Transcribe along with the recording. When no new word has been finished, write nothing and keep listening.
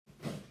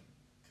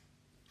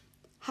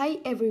Hi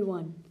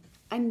everyone,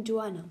 I'm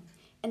Joanna,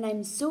 and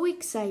I'm so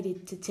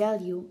excited to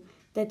tell you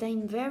that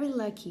I'm very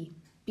lucky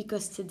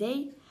because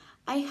today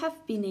I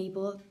have been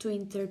able to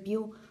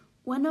interview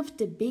one of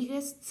the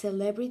biggest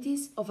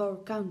celebrities of our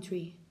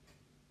country.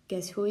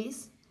 Guess who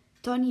is?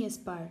 Tony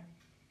Spar.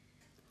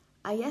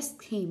 I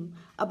asked him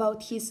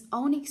about his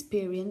own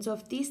experience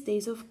of these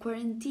days of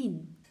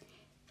quarantine,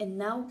 and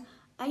now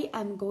I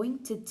am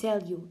going to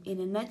tell you in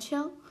a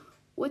nutshell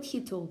what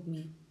he told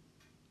me.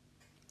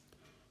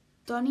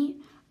 Tony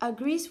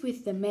agrees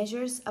with the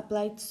measures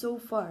applied so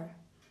far,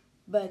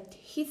 but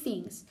he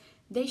thinks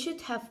they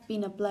should have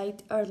been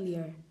applied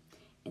earlier,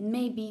 and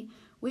maybe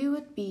we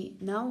would be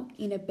now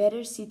in a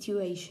better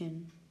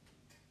situation.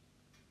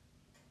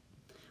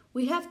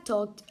 We have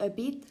talked a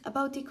bit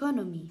about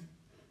economy.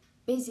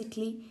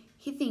 Basically,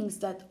 he thinks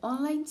that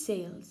online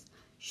sales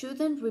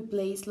shouldn't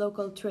replace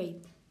local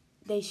trade.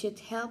 They should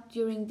help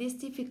during these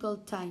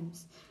difficult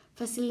times,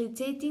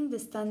 facilitating the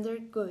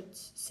standard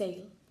goods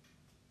sale.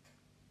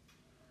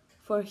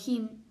 For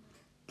him,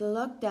 the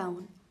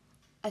lockdown,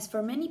 as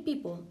for many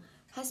people,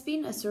 has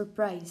been a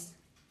surprise,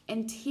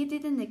 and he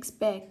didn't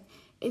expect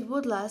it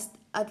would last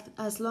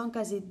as long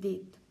as it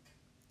did.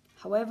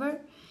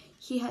 However,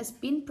 he has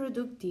been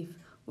productive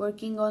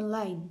working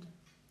online,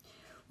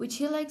 which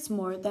he likes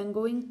more than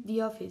going to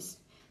the office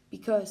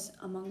because,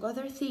 among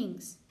other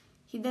things,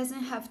 he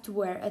doesn't have to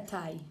wear a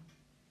tie.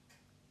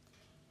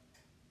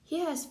 He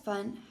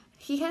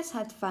has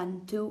had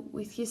fun too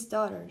with his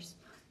daughters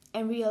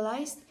and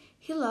realized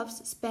he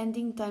loves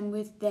spending time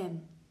with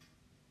them.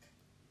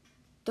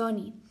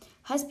 Tony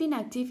has been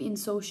active in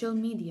social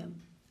media,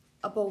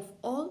 above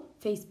all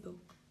Facebook.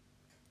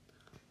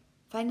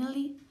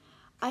 Finally,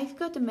 I've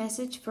got a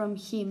message from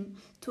him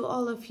to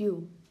all of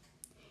you.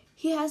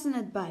 He has an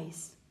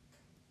advice.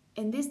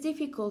 In these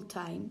difficult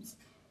times,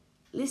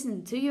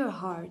 listen to your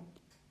heart,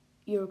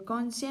 your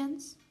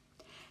conscience,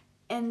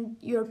 and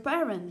your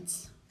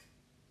parents.